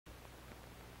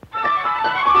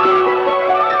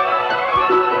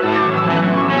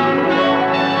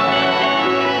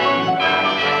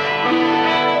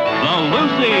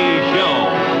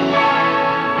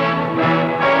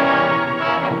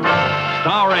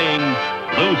starring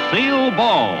Lucille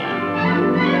Ball.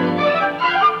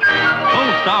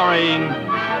 Co-starring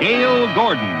Gail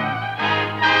Gordon.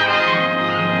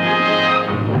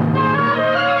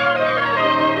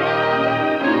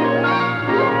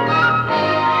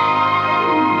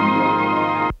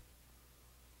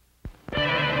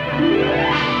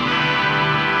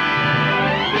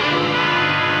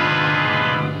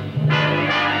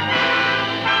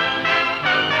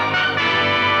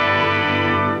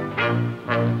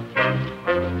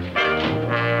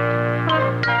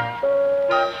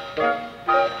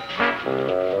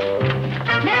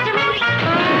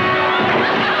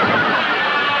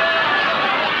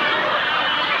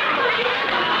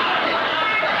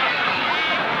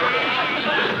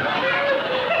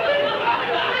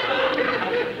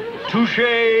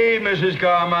 Touché, Mrs.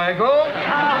 Carmichael. Oh,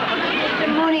 Mr.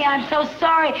 Mooney, I'm so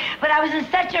sorry, but I was in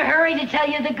such a hurry to tell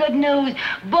you the good news.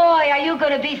 Boy, are you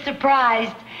going to be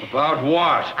surprised. About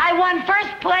what? I won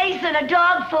first place in a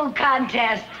dog food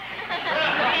contest.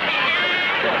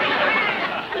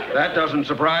 That doesn't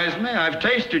surprise me. I've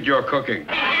tasted your cooking.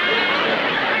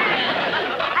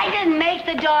 I didn't make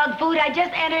the dog food. I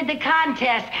just entered the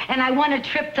contest, and I won a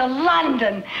trip to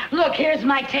London. Look, here's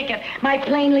my ticket. My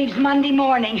plane leaves Monday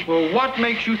morning. Well, what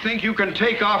makes you think you can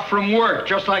take off from work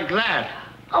just like that?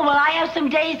 Oh, well, I have some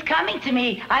days coming to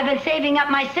me. I've been saving up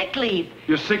my sick leave.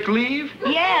 Your sick leave?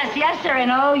 Yes, sir. And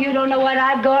oh, you don't know what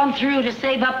I've gone through to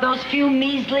save up those few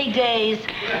measly days.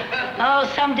 Oh,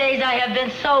 some days I have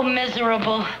been so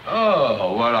miserable.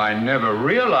 Oh, well, I never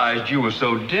realized you were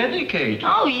so dedicated.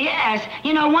 Oh, yes.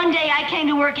 You know, one day I came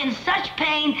to work in such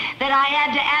pain that I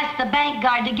had to ask the bank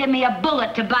guard to give me a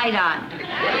bullet to bite on.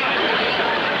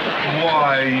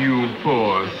 Why, you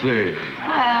poor thing.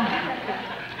 Well...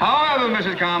 However,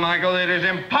 Mrs. Carmichael, it is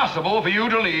impossible for you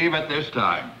to leave at this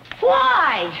time.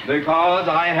 Why? Because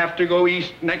I have to go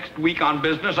east next week on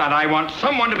business, and I want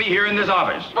someone to be here in this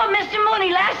office. Well, Mr.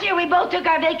 Mooney, last year we both took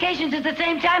our vacations at the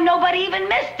same time. Nobody even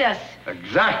missed us.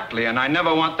 Exactly, and I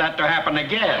never want that to happen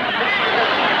again.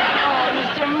 Oh,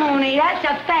 Mr. Mooney, that's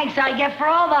a thanks I get for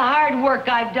all the hard work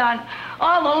I've done,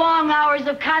 all the long hours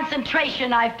of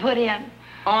concentration I've put in.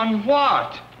 On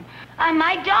what? On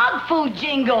my dog food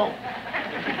jingle.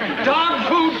 Dog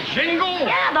food jingle?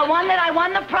 Yeah, the one that I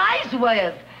won the prize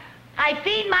with. I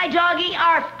feed my doggy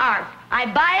arf arf. I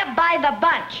buy it by the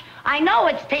bunch. I know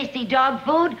it's tasty dog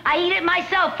food. I eat it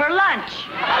myself for lunch.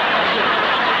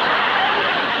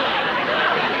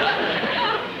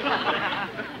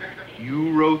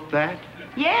 You wrote that?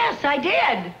 Yes, I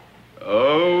did.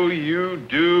 Oh, you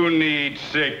do need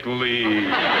sick leave.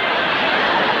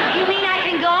 You mean I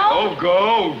can go? Oh,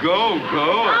 go.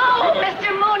 Oh,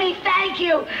 Mr. Mooney, thank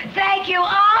you. Thank you.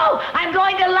 Oh, I'm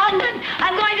going to London.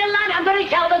 I'm going to London. I'm going to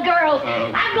tell the girls.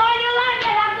 I'm going to London.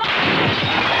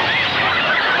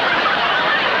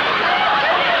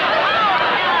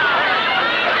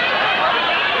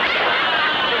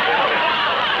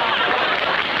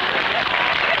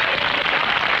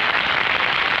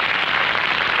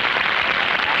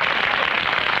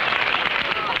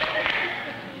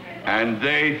 And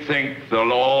they think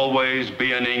they'll always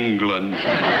be in England.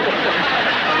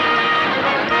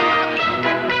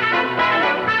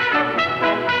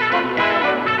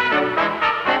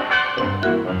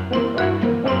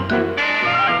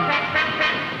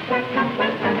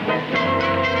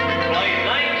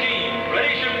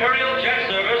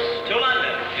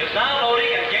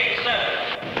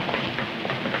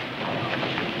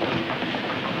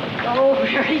 Oh,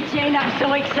 Mary Jane, I'm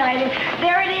so excited.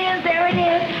 There it is,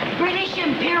 British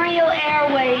Imperial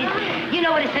Airways. You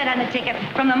know what it said on the ticket?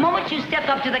 From the moment you step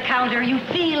up to the counter, you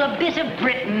feel a bit of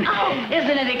Britain. Oh.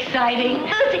 Isn't it exciting?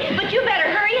 Lucy, but you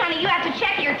better hurry, honey. You have to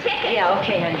check your ticket. Yeah,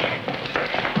 okay, honey.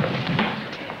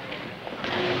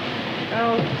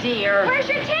 Oh, dear. Where's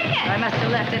your ticket? I must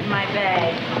have left it in my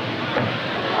bag.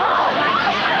 Oh, my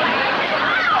God.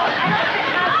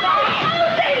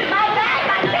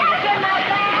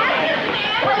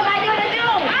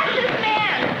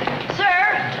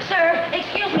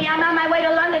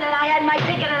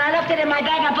 In my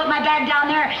bag, I put my bag down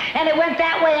there, and it went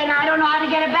that way, and I don't know how to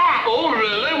get it back. Oh,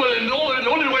 really? Well, the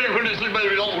only way you can listen to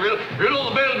baby, you know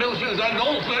the bell bill says I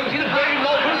don't see the baby,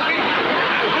 no, what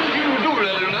did you do,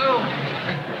 really, you know?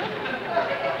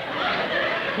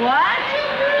 What?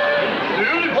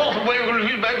 The only possible way you're going to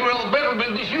get back around the bell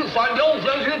bill is you sign the old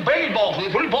things in the baby box.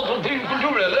 It's the only possible thing you can do,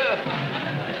 really.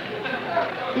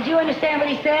 Did you understand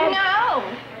what he said? No.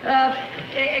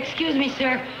 Excuse me,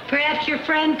 sir. Perhaps your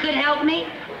friend could help me?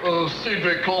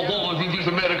 Cedric calls all of these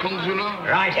Americans, you know.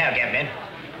 Right out, Governor.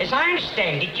 As I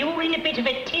understand it, you were in a bit of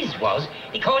a tiz, was,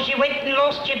 because you went and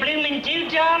lost your bloomin'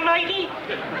 doodah, lady?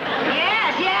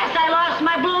 Yes,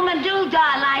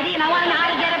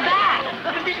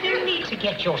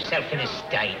 get yourself in a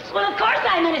state? Well, of course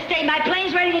I'm in a state. My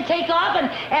plane's ready to take off, and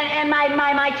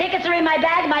my tickets are in my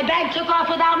bag. My bag took off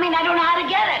without me, and I don't know how to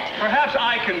get it. Perhaps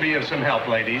I can be of some help,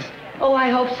 ladies. Oh, I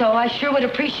hope so. I sure would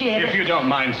appreciate it. If you don't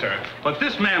mind, sir. What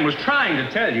this man was trying to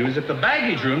tell you is that the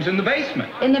baggage room's in the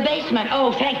basement. In the basement.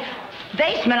 Oh,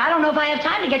 basement? I don't know if I have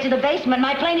time to get to the basement.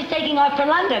 My plane is taking off for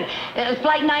London.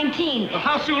 Flight 19. Well,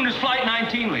 how soon does Flight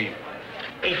 19 leave?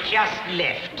 It just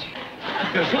left.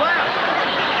 Just left.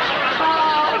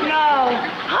 Oh, no.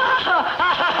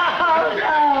 Oh,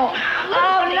 no.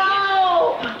 Oh,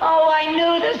 no. Oh, I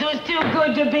knew this was too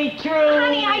good to be true.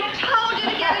 Honey, I told you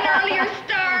to get an earlier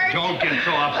start. Don't get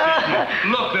so upset.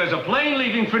 Look, there's a plane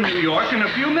leaving for New York in a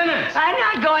few minutes. I'm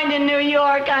not going to New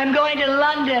York. I'm going to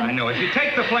London. I know. If you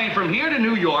take the plane from here to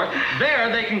New York,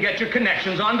 there they can get your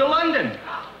connections on to London.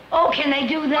 Oh, can they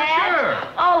do that? Sure.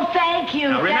 Oh, thank you.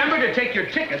 Now, remember to take your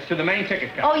tickets to the main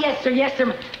ticket counter. Oh, yes, sir. Yes,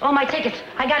 sir. Oh, my tickets.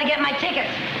 I got to get my tickets.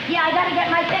 Yeah, I got to get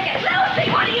my tickets.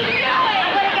 Lucy, what are you doing?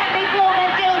 I'm going to get me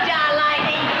moving too, John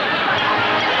Lightning.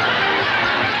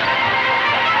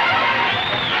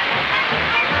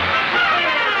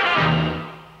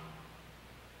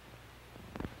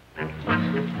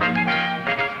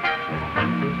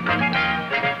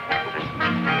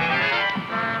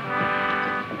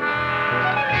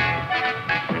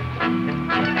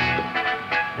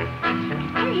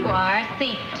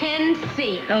 Seat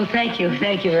 10C. Oh, thank you.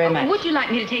 Thank you very much. Would you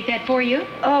like me to take that for you?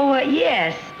 Oh,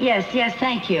 yes. Yes,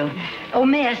 thank you. Oh,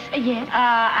 miss. Yes?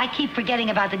 I keep forgetting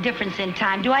about the difference in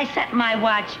time. Do I set my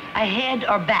watch ahead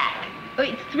or back? Oh,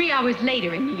 it's 3 hours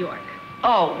later in New York.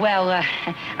 Oh, well,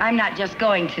 I'm not just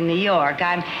going to New York.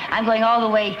 I'm going all the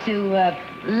way to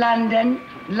London,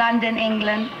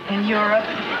 England, and Europe.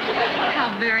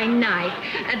 How very nice.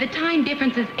 The time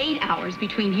difference is 8 hours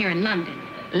between here and London.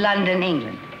 London,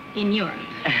 England. In Europe.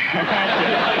 Thank you.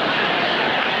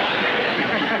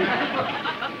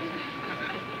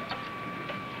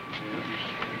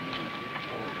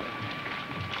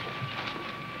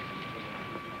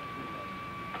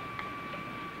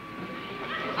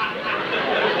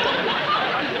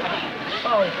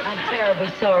 Oh, I'm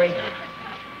terribly sorry.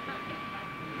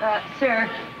 Sir,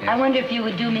 I wonder if you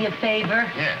would do me a favor.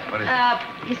 Yeah, what is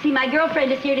it? You see, my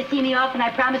girlfriend is here to see me off, and I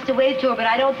promised to wave to her, but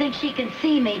I don't think she can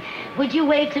see me. Would you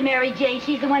wave to Mary Jane?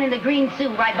 She's the one in the green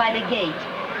suit right by the gate.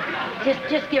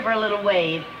 Just give her a little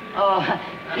wave. Oh,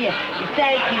 yeah,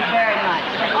 thank you very much.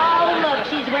 Oh, look,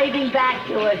 she's waving back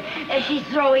to us, and she's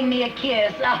throwing me a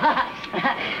kiss.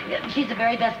 She's the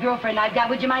very best girlfriend I've got.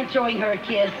 Would you mind throwing her a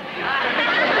kiss?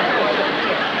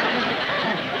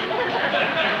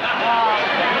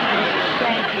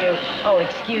 Thank you. Oh,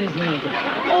 excuse me.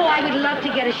 Oh, I would love to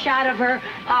get a shot of her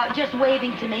just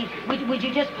waving to me. Would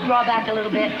you just draw back a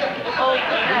little bit? Oh,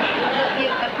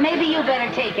 maybe you better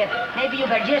take it. Maybe you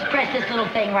better just press this little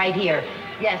thing right here.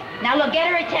 Yes. Now, look, get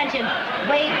her attention.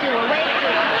 Wave to her, wave to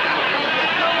her.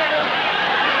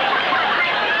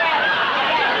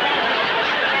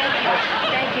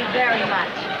 Thank you very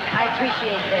much. I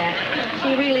appreciate that.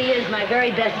 She really is my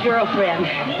very best girlfriend.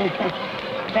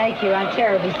 Thank you. I'm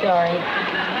terribly sorry.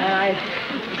 I'm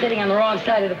sitting on the wrong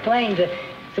side of the plane to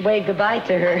wave goodbye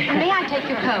to her. May I take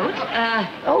your coat?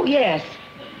 Oh, yes.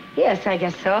 Yes, I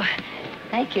guess so.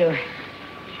 Thank you.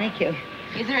 Thank you.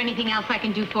 Is there anything else I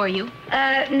can do for you?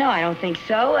 No, I don't think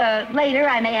so. Later,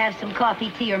 I may have some coffee,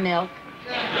 tea, or milk.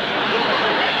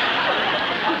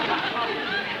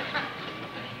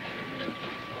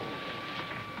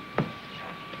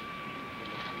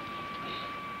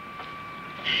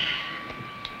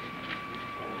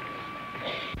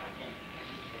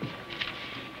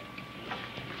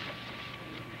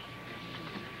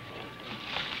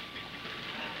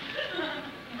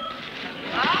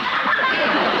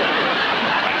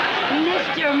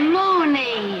 Mr.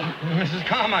 Mooney. Mrs.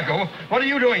 Carmichael, what are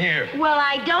you doing here? Well,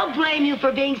 I don't blame you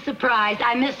for being surprised.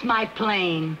 I missed my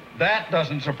plane. That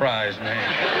doesn't surprise me.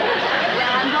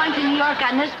 Well, I'm going to New York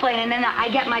on this plane, and then I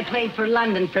get my plane for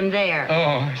London from there.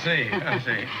 Oh, I see. I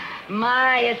see.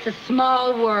 My, it's a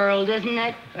small world, isn't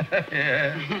it?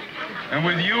 Yeah. And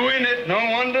with you in it, no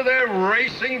wonder they're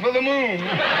racing for the moon.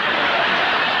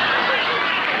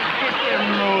 Mr.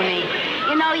 Mooney,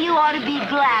 you know, you ought to be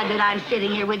glad that I'm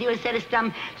sitting here with you instead of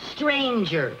some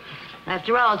stranger.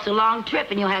 After all, it's a long trip,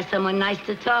 and you'll have someone nice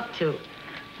to talk to.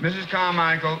 Mrs.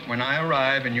 Carmichael, when I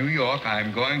arrive in New York,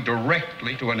 I'm going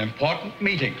directly to an important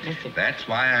meeting. Listen. That's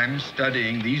why I'm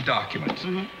studying these documents.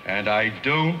 Mm-hmm. And I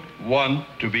don't want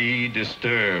to be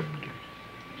disturbed.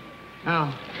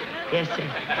 Oh, yes, sir.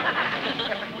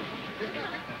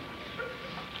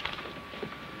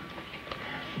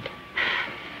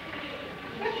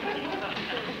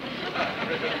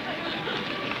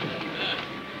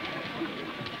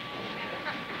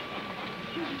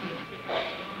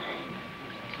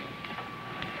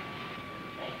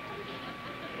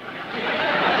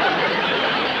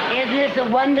 a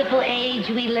wonderful age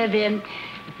we live in.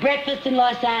 Breakfast in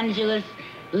Los Angeles,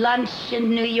 lunch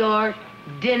in New York,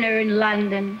 dinner in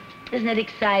London. Isn't it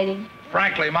exciting?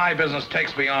 Frankly, my business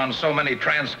takes me on so many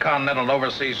transcontinental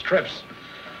overseas trips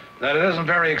that it isn't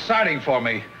very exciting for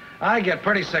me. I get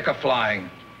pretty sick of flying.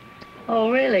 Oh,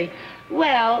 really?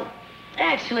 Well,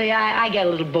 actually, I get a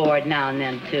little bored now and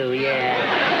then, too, yeah.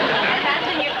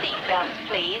 Fasten your seatbelts,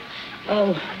 please.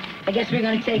 Oh, I guess we're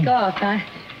going to take off, huh?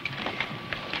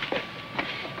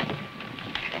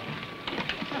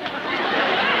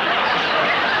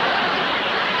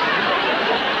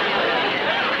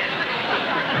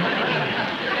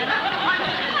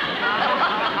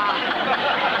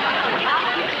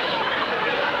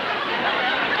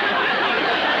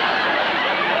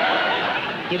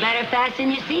 You better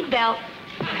fasten your seatbelt.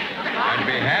 I'd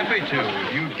be happy to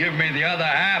if you'd give me the other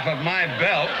half of my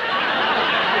belt.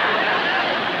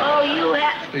 Oh, you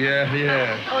have...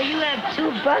 Yeah. Oh, you have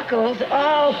two buckles.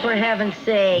 Oh, for heaven's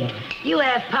sake. You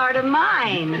have part of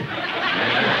mine.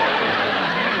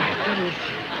 Goodness.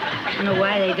 I don't know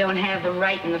why they don't have the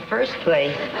right in the first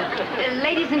place.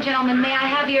 Ladies and gentlemen, may I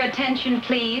have your attention,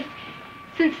 please?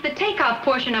 Since the takeoff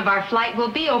portion of our flight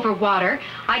will be over water,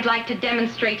 I'd like to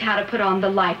demonstrate how to put on the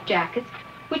life jackets,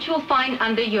 which you'll find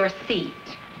under your seat.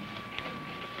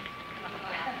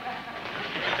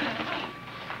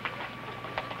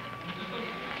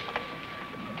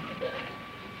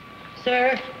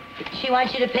 Sir, she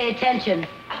wants you to pay attention.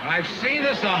 I've seen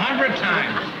this 100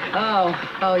 times.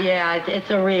 Oh, yeah, it's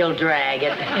a real drag.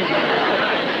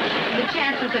 The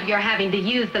chances of your having to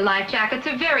use the life jackets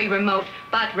are very remote,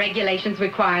 but regulations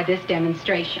require this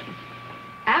demonstration.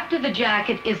 After the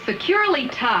jacket is securely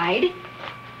tied,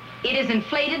 it is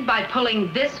inflated by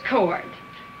pulling this cord.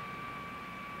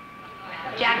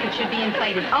 Jacket should be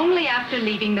inflated only after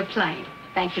leaving the plane.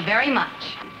 Thank you very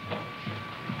much.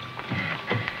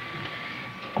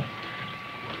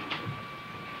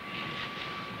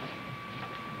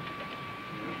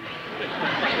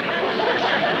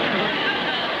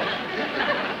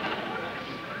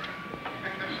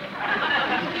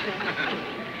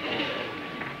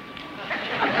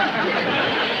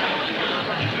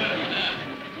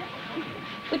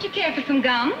 Would you care for some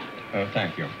gum? Oh,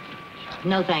 thank you.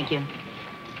 No, thank you.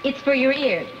 It's for your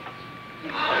ears.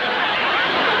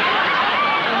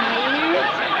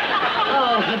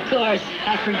 Oh, of course.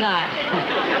 I forgot.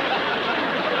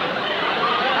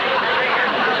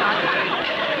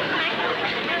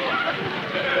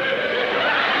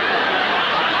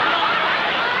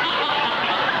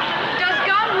 Does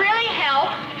gum really help?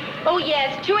 Oh,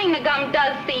 yes. Chewing the gum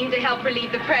does seem to help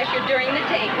relieve the pressure during the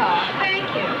takeoff.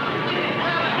 Thank you.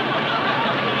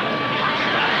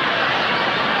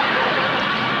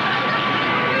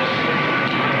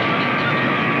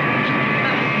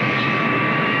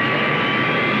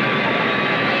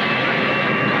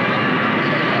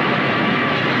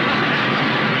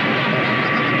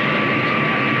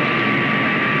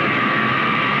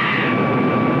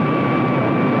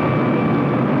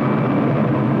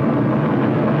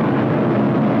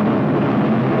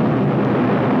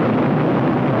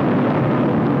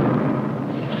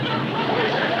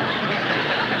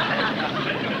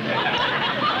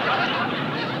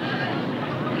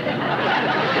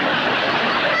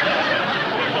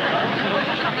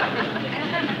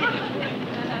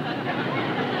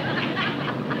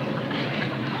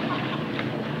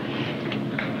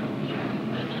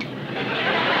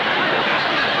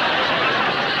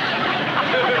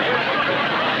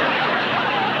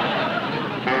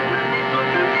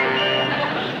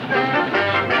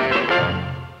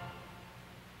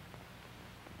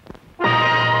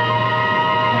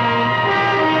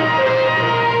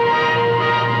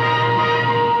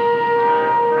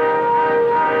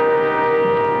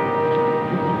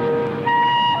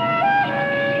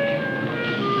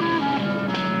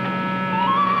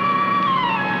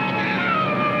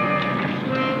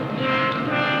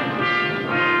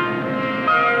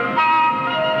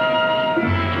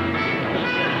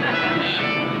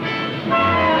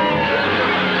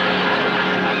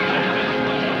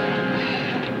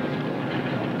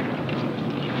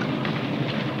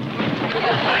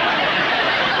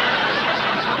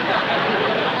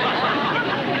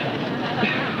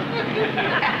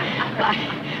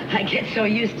 I get so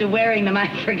used to wearing them, I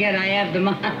forget I have them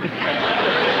on.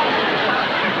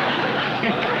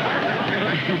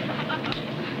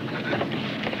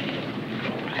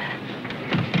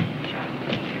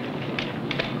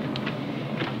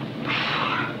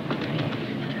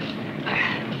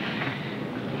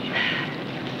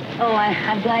 Oh,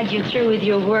 I'm glad you're through with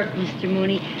your work, Mr.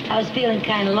 Mooney. I was feeling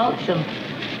kind of lonesome.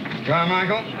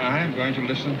 Carmichael, I'm going to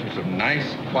listen to some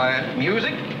nice, quiet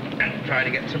music and try to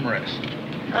get some rest.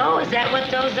 Oh, is that what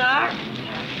those are?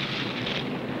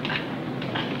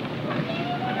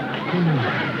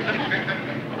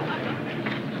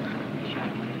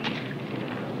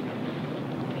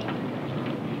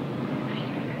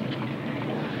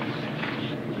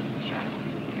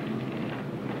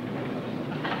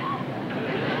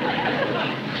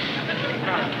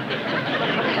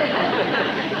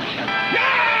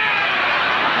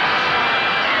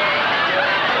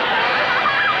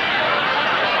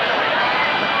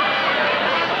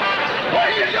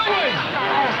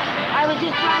 I was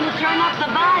just trying to turn up the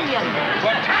volume.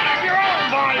 Well, turn up your own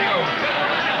volume.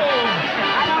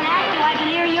 I don't have to. I can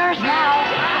hear yours now.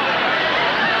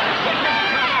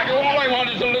 All I want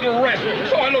is a little rest,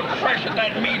 so I look fresh at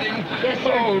that meeting. Yes,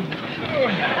 sir.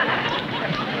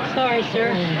 Sorry,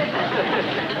 sir.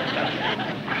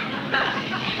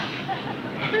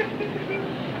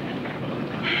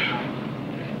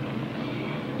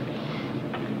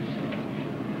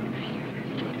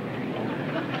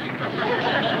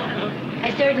 I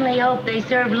certainly hope they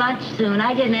serve lunch soon.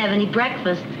 I didn't have any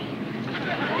breakfast.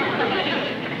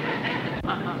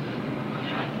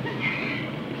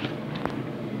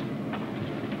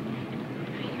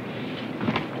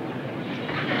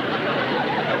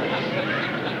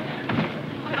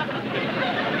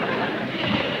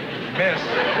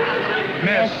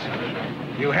 Miss,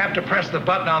 you have to press the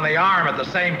button on the arm at the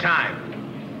same time.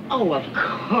 Oh, of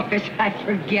course. I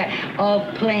forget. All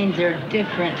planes are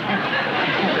different.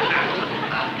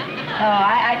 Oh,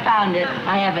 I found it.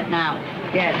 I have it now.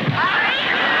 Yes.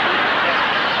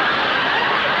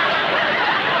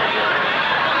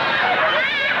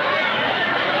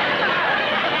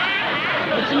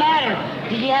 What's the matter?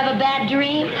 Did you have a bad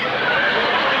dream? No,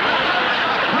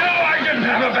 I didn't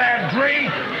have a bad dream.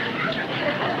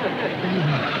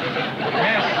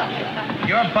 Miss,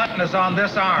 your button is on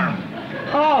this arm.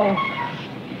 Oh.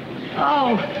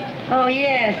 Oh,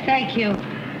 yes. Thank you.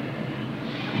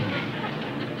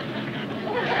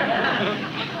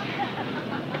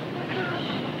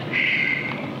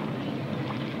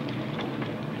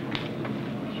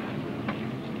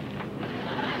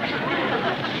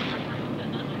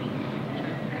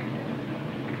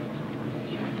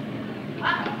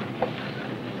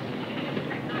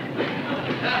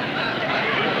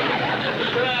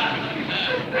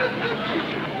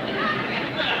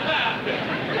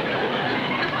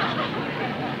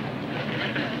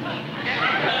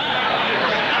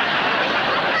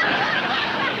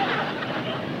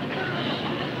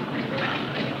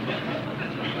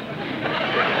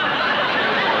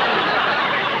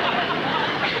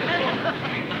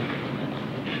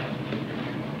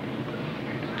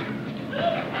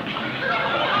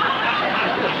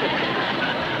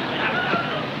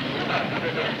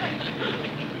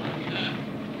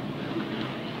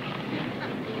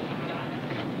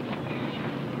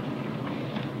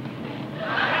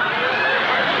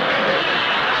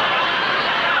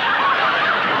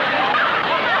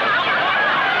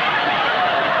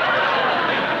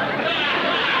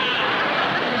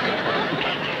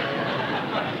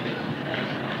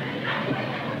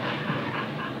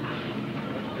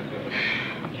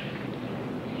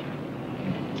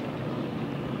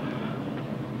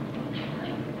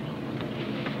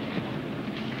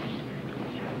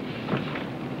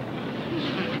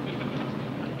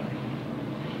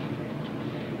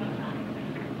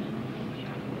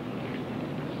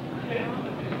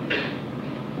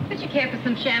 Would you care for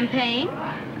some champagne?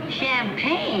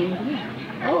 Champagne?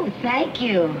 Oh, thank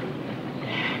you.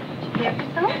 Would you care for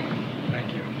some?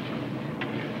 Thank you.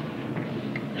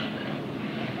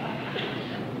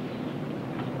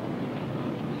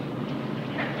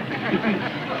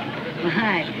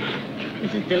 My,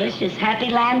 this is delicious. Happy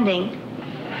landing.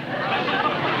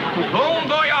 Bon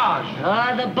voyage.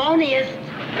 Oh, the boniest.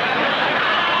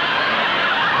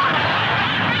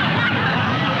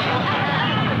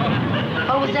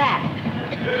 What was that?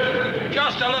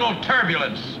 Just a little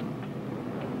turbulence.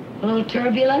 A little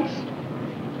turbulence?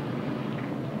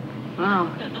 Oh,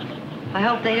 I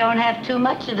hope they don't have too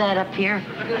much of that up here.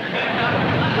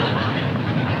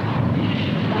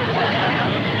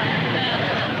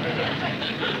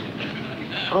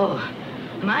 Oh,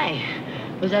 my.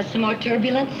 Was that some more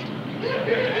turbulence?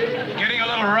 Getting a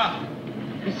little rough.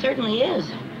 It certainly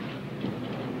is.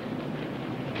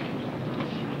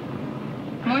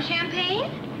 More champagne?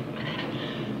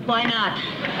 Why not?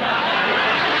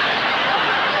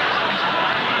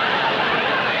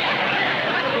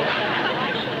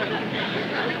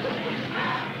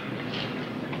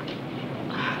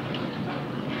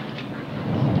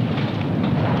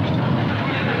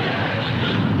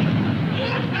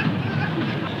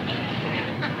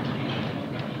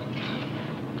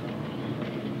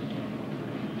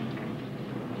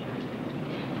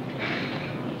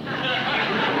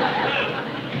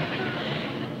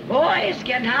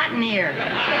 getting hot in here.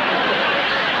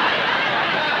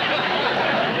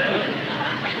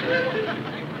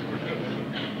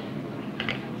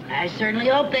 I certainly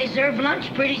hope they serve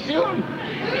lunch pretty soon.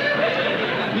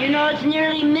 You know, it's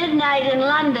nearly midnight in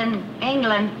London,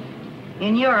 England,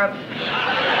 in Europe.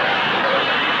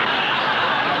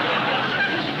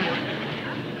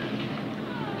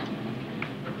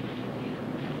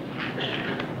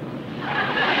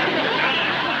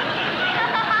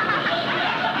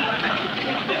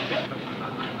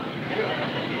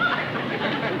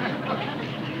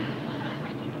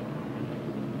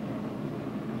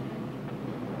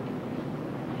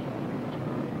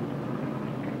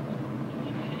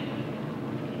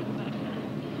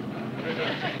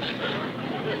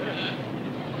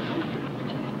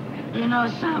 You know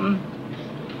something?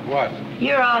 What?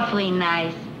 You're awfully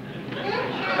nice.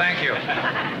 Thank you.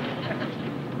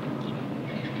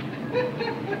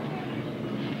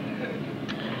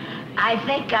 I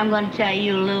think I'm going to tell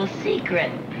you a little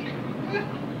secret.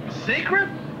 Secret?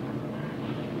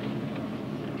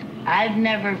 I've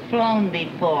never flown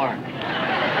before.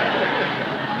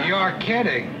 You're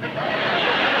kidding.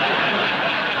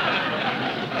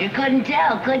 You couldn't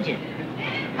tell, could you?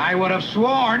 I would have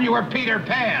sworn you were Peter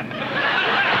Pan.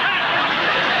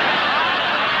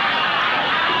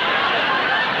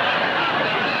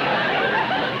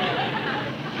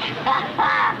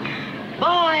 Boy,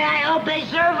 I hope they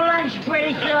serve lunch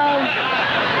pretty soon.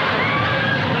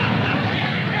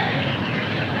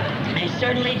 I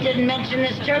certainly didn't mention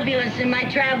this turbulence in my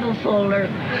travel folder.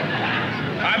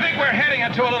 I think we're heading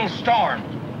into a little storm.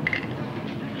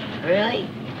 Really?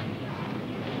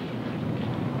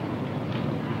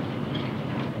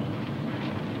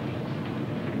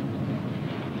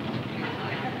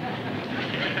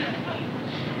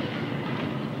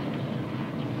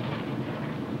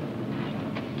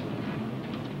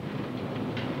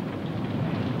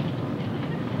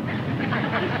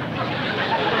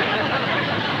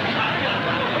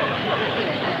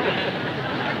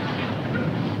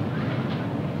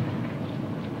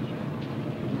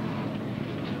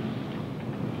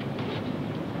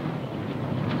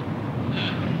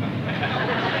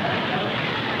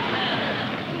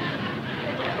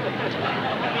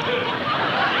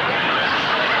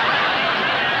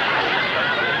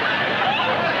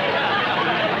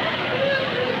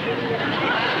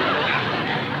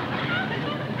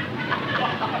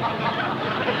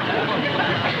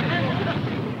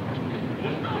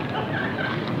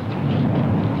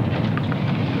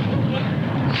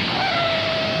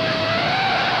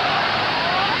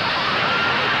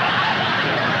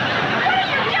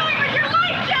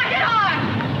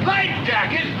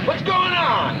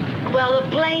 Well, the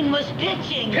plane was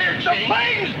pitching. The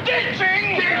plane's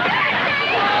ditching!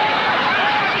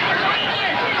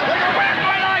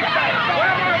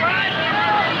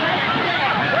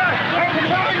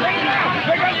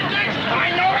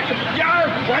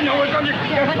 I know it's under...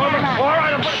 All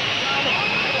right,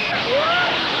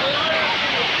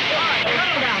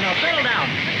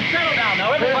 Settle down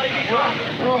now, everybody be calm.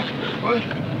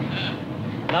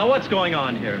 Now, what's going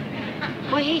on here?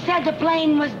 Well, he said the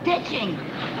plane was ditching.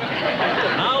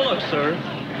 Now, look, sir.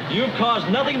 You've caused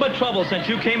nothing but trouble since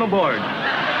you came aboard. You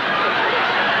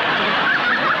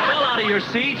fell out of your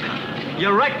seat,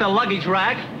 you wrecked the luggage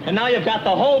rack, and now you've got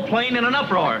the whole plane in an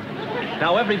uproar.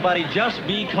 Now, everybody just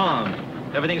be calm.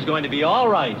 Everything's going to be all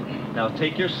right. Now,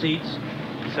 take your seats.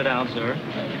 Sit down, sir.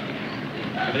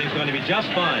 Everything's going to be just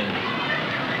fine.